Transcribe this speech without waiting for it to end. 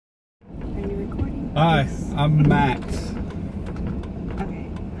Hi, I'm Max. Okay.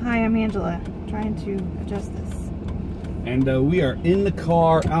 Hi, I'm Angela. Trying to adjust this. And we are in the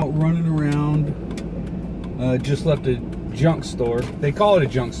car, out running around. Just left a junk store. They call it a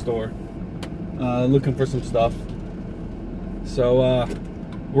junk store. Looking for some stuff. So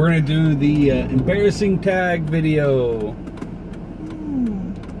we're gonna do the embarrassing tag video.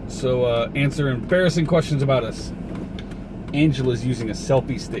 So answer embarrassing questions about us. Angela's using a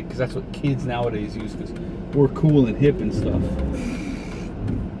selfie stick because that's what kids nowadays use because we're cool and hip and stuff.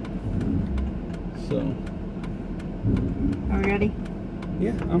 So. Are we ready?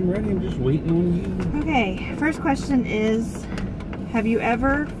 Yeah, I'm ready. I'm just waiting on you. Okay, first question is, have you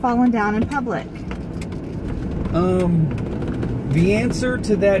ever fallen down in public? The answer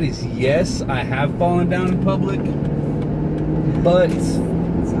to that is yes, I have fallen down in public, but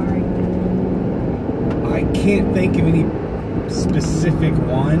Sorry. I can't think of any specific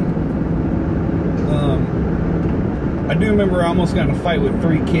one. I do remember I almost got in a fight with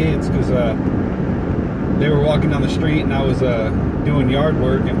 3 kids because they were walking down the street and I was doing yard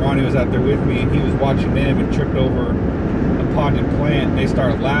work and Ronnie was out there with me and he was watching them and tripped over a potted plant and they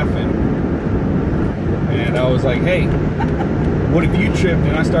started laughing and I was like, hey, what if you tripped?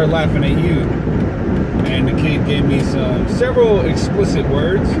 And I started laughing at you and the kid gave me several explicit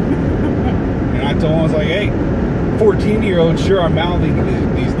words and I told him, I was like, hey, 14-year-olds sure are mouthy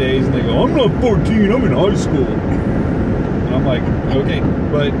these days, and they go, I'm not 14, I'm in high school. And I'm like, okay,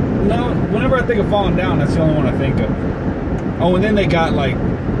 but no, whenever I think of falling down, that's the only one I think of. Oh, and then they got like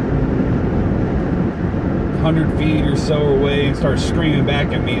 100 feet or so away and started screaming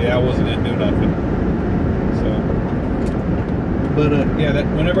back at me that I wasn't gonna do nothing. So, but yeah, that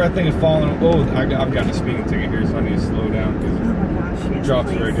whenever I think of falling, I've got a speeding ticket here, so I need to slow down because Oh my gosh, yes, it drops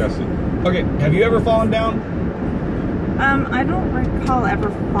please. very gusty. Okay, have you ever fallen down? I don't recall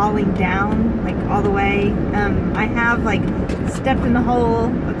ever falling down, like, all the way. I have, like, stepped in the hole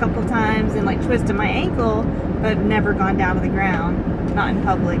a couple times and, like, twisted my ankle, but never gone down to the ground. Not in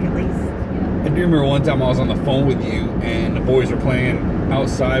public, at least, you know. I do remember one time I was on the phone with you and the boys were playing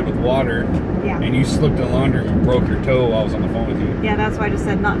outside with water. Yeah. And you slipped in the laundry and broke your toe while I was on the phone with you. Yeah, that's why I just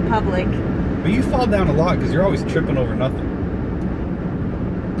said not in public. But you fall down a lot because you're always tripping over nothing.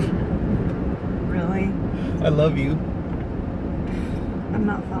 Really? I love you. I'm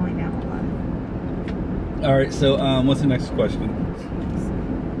not falling down a lot. All right, so what's the next question?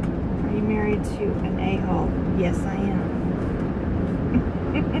 Are you married to an a-hole? Yes, I am.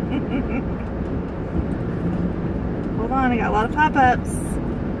 Hold on, I got a lot of pop-ups.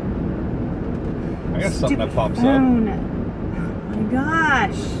 I got something that pops phone. up. Oh my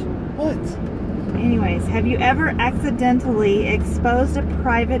gosh. What? Anyways, have you ever accidentally exposed a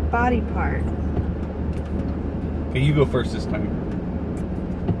private body part? Okay, you go first this time.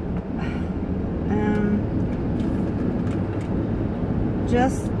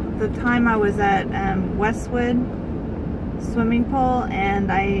 Just the time I was at Westwood swimming pool,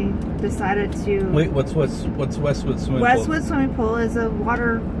 and I decided to. Wait, what's Westwood swimming pool? Westwood swimming pool is a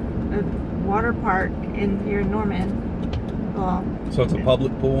water park in here in Norman. Well, So it's a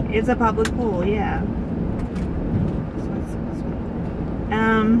public pool? it's a public pool, yeah.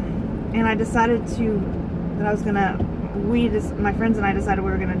 And I decided that I was gonna. My friends and I decided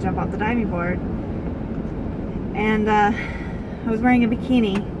we were gonna jump off the diving board, and I was wearing a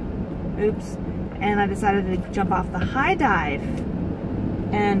bikini. Oops. And I decided to jump off the high dive.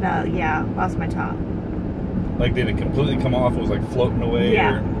 And yeah, lost my top. Like, did it completely come off? It was like floating away?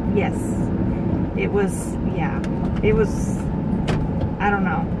 Yeah. Or? Yes. It was, yeah. It was, I don't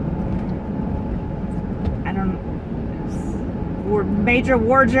know. Major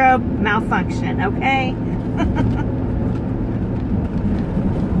wardrobe malfunction, okay?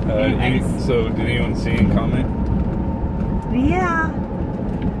 So did anyone see and comment? Yeah.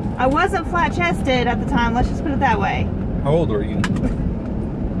 I wasn't flat-chested at the time, let's just put it that way. How old were you?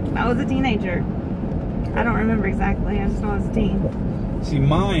 I was a teenager. I don't remember exactly, I just know I was a teen. See,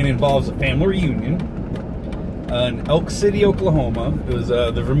 mine involves a family reunion in Elk City, Oklahoma. It was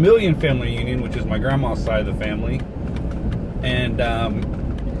the Vermillion family reunion, which is my grandma's side of the family. And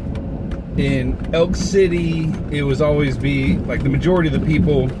in Elk City, it was always be, like, the majority of the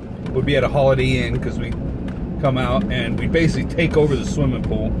people would be at a Holiday Inn because we come out and we basically take over the swimming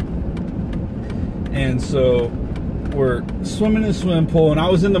pool. And so we're swimming in the swimming pool, and I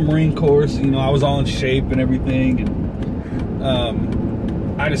was in the Marine Corps, so, you know, I was all in shape and everything.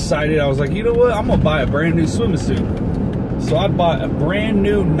 And I decided, I was like, you know what, I'm gonna buy a brand new swimming suit. So I bought a brand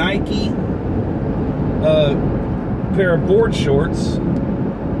new Nike pair of board shorts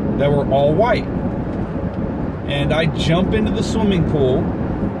that were all white. And I jump into the swimming pool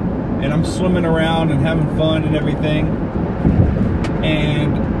and I'm swimming around and having fun and everything.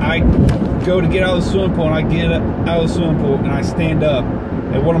 And I go to get out of the swimming pool, and I get out of the swimming pool, and I stand up,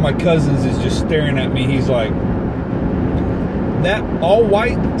 and one of my cousins is just staring at me. He's like, that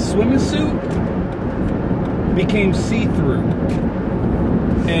all-white swimming suit became see-through.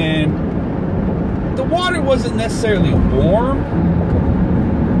 And the water wasn't necessarily warm.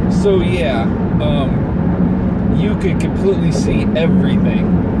 So yeah, you could completely see everything.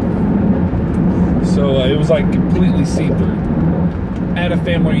 So it was like completely see-through at a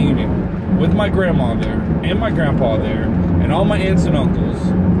family reunion with my grandma there and my grandpa there and all my aunts and uncles.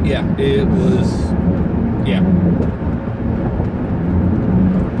 Yeah, it was, yeah.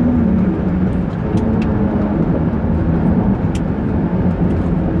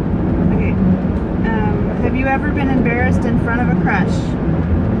 Okay. Have you ever been embarrassed in front of a crush?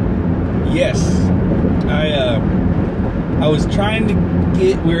 Yes. I was trying to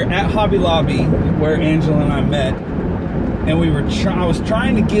we were at Hobby Lobby where Angela and I met, and I was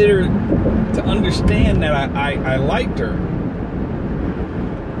trying to get her to understand that I liked her.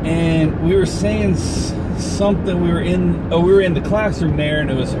 And we were saying something, we were in the classroom there,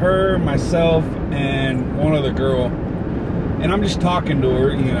 and it was her, myself, and one other girl. And I'm just talking to her,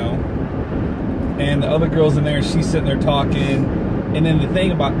 you know. And the other girl's in there, and she's sitting there talking. And then the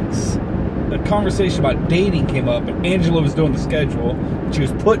thing about the conversation about dating came up, and Angela was doing the schedule. She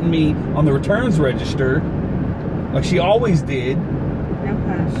was putting me on the returns register, like she always did. No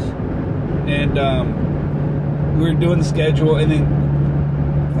gosh. And we were doing the schedule, and then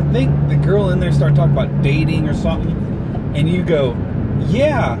I think the girl in there started talking about dating or something, and you go,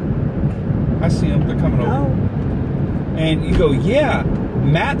 yeah. I see them, they're coming over. Oh. And you go, yeah,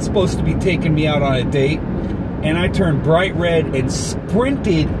 Matt's supposed to be taking me out on a date. And I turned bright red and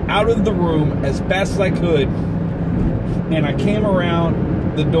sprinted out of the room as fast as I could. And I came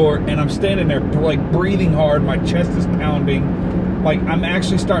around the door, and I'm standing there like breathing hard. My chest is pounding. Like I'm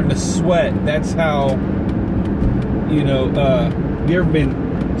actually starting to sweat. That's how, you know, you ever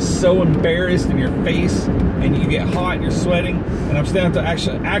been so embarrassed in your face and you get hot and you're sweating? And I'm standing there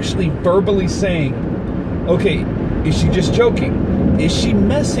actually verbally saying, okay, is she just joking? Is she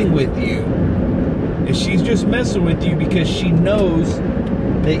messing with you? Is she just messing with you because she knows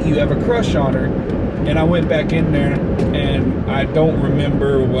that you have a crush on her? And I went back in there, and I don't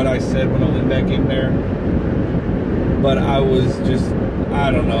remember what I said when I went back in there. But I was just, I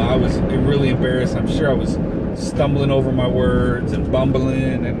don't know, I was really embarrassed. I'm sure I was stumbling over my words and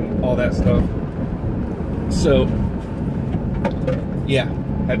bumbling and all that stuff. So, yeah.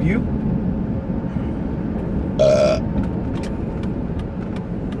 Have you?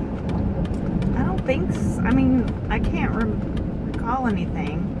 I mean, I can't recall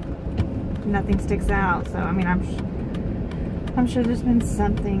anything. Nothing sticks out. So, I mean, I'm sure there's been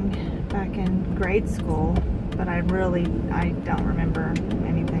something back in grade school, but I don't remember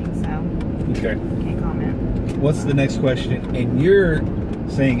anything. So, okay, can't comment. What's the next question? And you're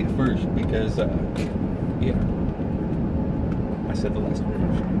saying it first because, yeah, I said the last one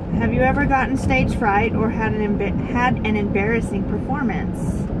first. Have you ever gotten stage fright or had an embarrassing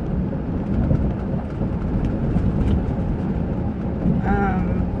performance?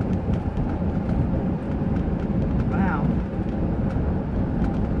 Wow.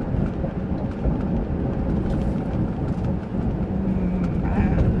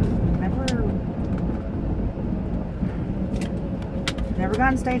 Never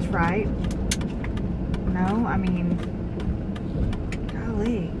gotten stage fright. No, I mean,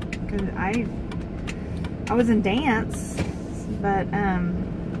 golly, because I was in dance, but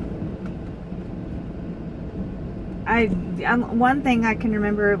one thing I can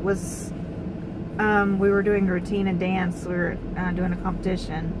remember was we were doing a routine in dance. We were doing a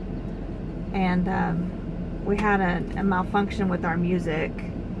competition, and we had a malfunction with our music,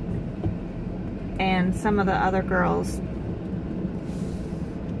 and some of the other girls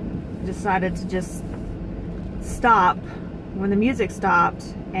decided to just stop when the music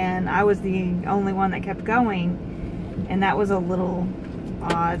stopped, and I was the only one that kept going, and that was a little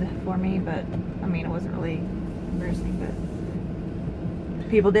odd for me, but I mean, it wasn't really embarrassing, but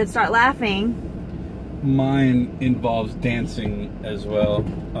people did start laughing. Mine involves dancing as well.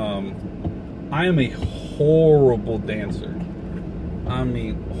 I am a horrible dancer. I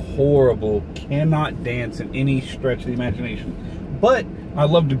mean, horrible. Cannot dance in any stretch of the imagination. But I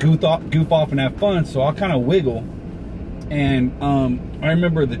love to goof off and have fun, so I'll kind of wiggle. And I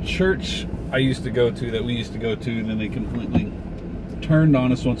remember the church we used to go to, and then they completely turned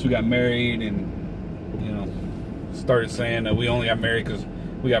on us once we got married, and you know, started saying that we only got married because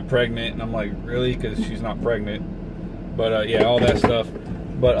we got pregnant. And I'm like, really? Because she's not pregnant. But yeah, all that stuff.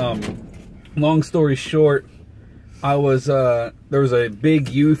 But long story short, I was there was a big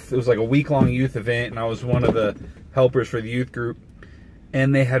youth. It was like a week-long youth event, and I was one of the helpers for the youth group.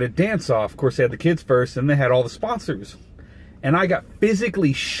 And they had a dance-off. Of course, they had the kids first, and they had all the sponsors. And I got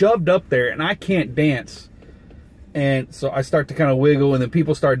physically shoved up there, and I can't dance. And so I start to kind of wiggle, and then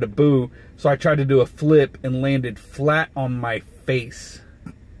people started to boo. So I tried to do a flip and landed flat on my face.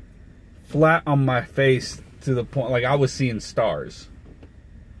 Flat on my face to the point, like I was seeing stars.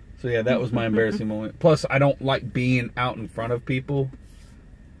 So yeah, that was my embarrassing moment. Plus, I don't like being out in front of people.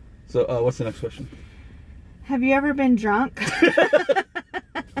 So what's the next question? Have you ever been drunk?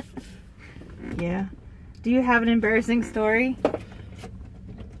 Yeah. Do you have an embarrassing story?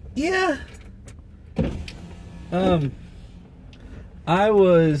 Yeah. I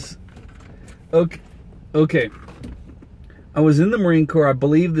was okay. I was in the Marine Corps. I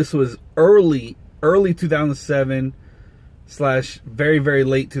believe this was early 2007 / very, very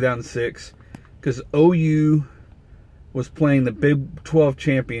late 2006, because OU was playing the Big 12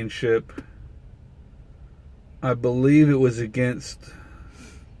 championship. I believe it was against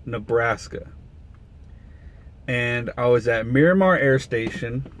Nebraska. And I was at Miramar Air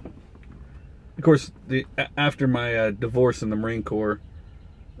Station. Of course, after my divorce in the Marine Corps,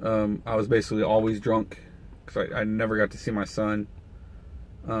 I was basically always drunk because I never got to see my son.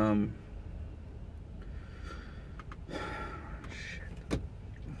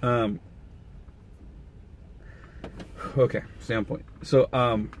 Okay, standpoint. So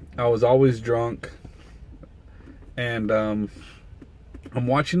I was always drunk, and I'm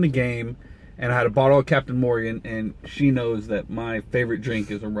watching the game, and I had a bottle of Captain Morgan, and she knows that my favorite drink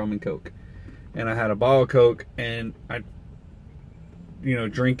is a rum and Coke. And I had a bottle of Coke, and I,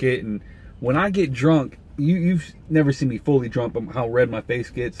 drink it. And when I get drunk, you've never seen me fully drunk, but how red my face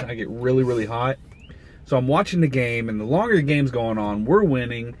gets. I get really, really hot. So I'm watching the game, and the longer the game's going on, we're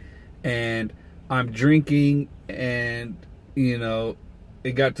winning, and I'm drinking, and,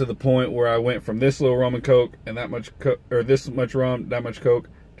 it got to the point where I went from this little rum and Coke and that much or this much rum, that much Coke,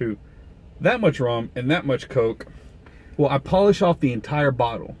 to that much rum and that much Coke. Well, I polish off the entire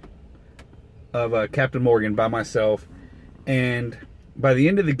bottle of Captain Morgan by myself, and by the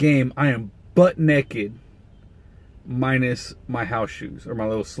end of the game, I am butt naked, minus my house shoes or my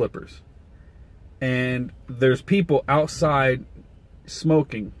little slippers. And there's people outside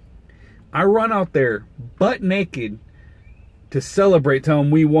smoking. I run out there butt naked to celebrate, tell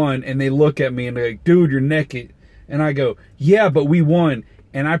them we won, and they look at me and they're like, dude, you're naked. And I go, yeah, but we won.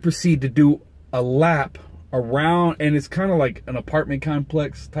 And I proceed to do a lap around, and it's kind of like an apartment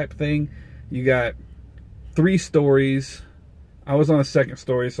complex type thing. You got 3 stories. I was on the 2nd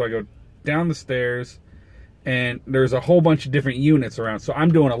story, so I go down the stairs, and there's a whole bunch of different units around. So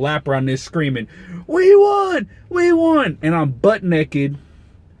I'm doing a lap around this screaming, we won! We won! And I'm butt naked.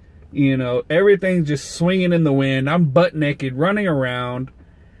 Everything's just swinging in the wind. I'm butt naked, running around.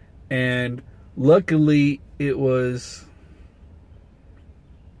 And luckily, it was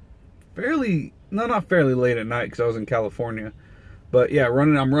not fairly late at night, because I was in California. But yeah, I'm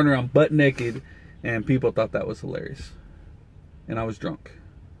running around butt naked, and people thought that was hilarious. And I was drunk.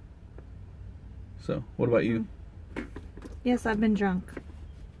 So, what about you? Yes, I've been drunk.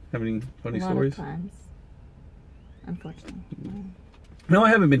 Have any funny stories? A lot of times, unfortunately. No, I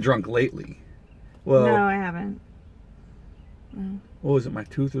haven't been drunk lately. Well, no, I haven't. No. What was it? My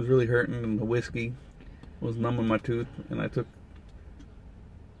tooth was really hurting, and the whiskey was numbing my tooth, and I took.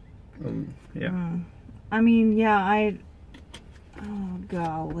 Yeah. I mean, yeah, oh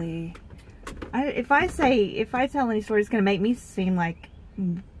golly. If I tell any story, it's gonna make me seem like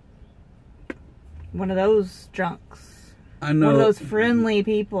one of those drunks. I know. One of those friendly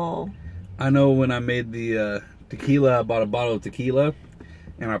people. I know when I made the tequila, I bought a bottle of tequila,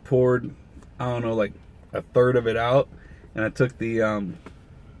 and I poured, I don't know, like a third of it out, and I took the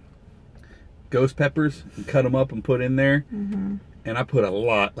ghost peppers and cut them up and put in there, and I put a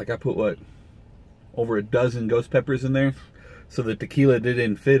lot. Like I put over a dozen ghost peppers in there, so the tequila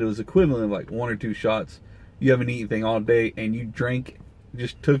didn't fit. It was equivalent of like 1 or 2 shots. You haven't eaten anything all day, and you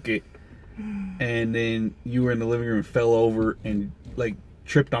just took it, and then you were in the living room and fell over and like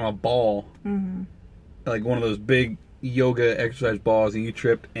tripped on a ball, like one of those big yoga exercise balls, and you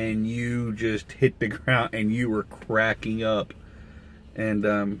tripped and you just hit the ground and you were cracking up.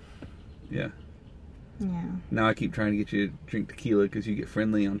 And yeah. Now I keep trying to get you to drink tequila because you get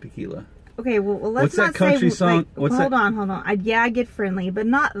friendly on tequila. Okay, well let's What's not that country say, song? Like, hold on. I get friendly, but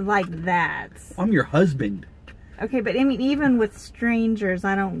not like that. I'm your husband. Okay, but I mean, even with strangers,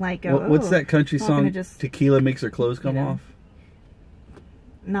 I don't like. What's that country song? Tequila makes her clothes come off.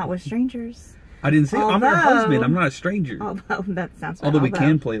 Not with strangers. I didn't say I'm her husband. I'm not a stranger. Although that sounds. Although we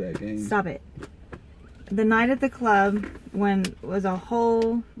can play that game. Stop it. The night at the club, when it was a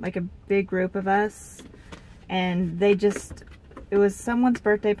whole, like a big group of us, and they just, it was someone's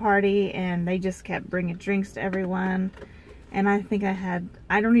birthday party, and they just kept bringing drinks to everyone. And I think I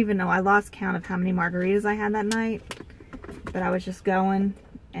don't even know, I lost count of how many margaritas I had that night. But I was just going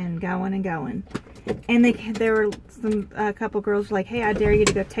and going and going. And there were a couple girls like, hey, I dare you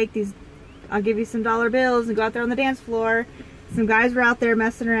to go take these, I'll give you some dollar bills and go out there on the dance floor. Some guys were out there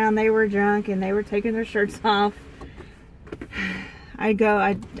messing around. They were drunk and they were taking their shirts off. They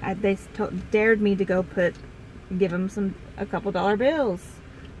dared me to go give them a couple dollar bills.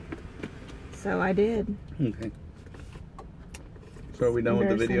 So I did. Okay. So are we done with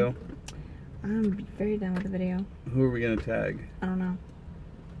the video? I'm very done with the video. Who are we gonna tag? I don't know.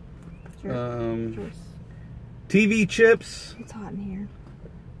 Choice. TV Chips. It's hot in here.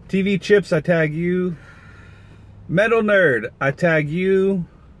 TV Chips, I tag you. Metal Nerd, I tag you.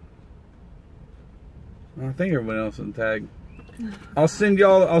 I think everyone else is tag. I'll send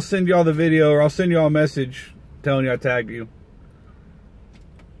y'all the video, or I'll send y'all a message telling you I tagged you.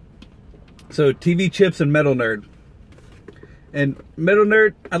 So TV Chips and Metal Nerd. And Metal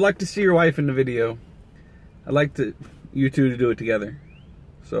Nerd, I'd like to see your wife in the video. I'd like you two to do it together.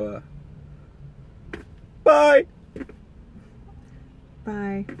 So bye.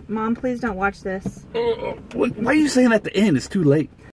 Bye. Mom, please don't watch this. Why are you saying at the end? It's too late.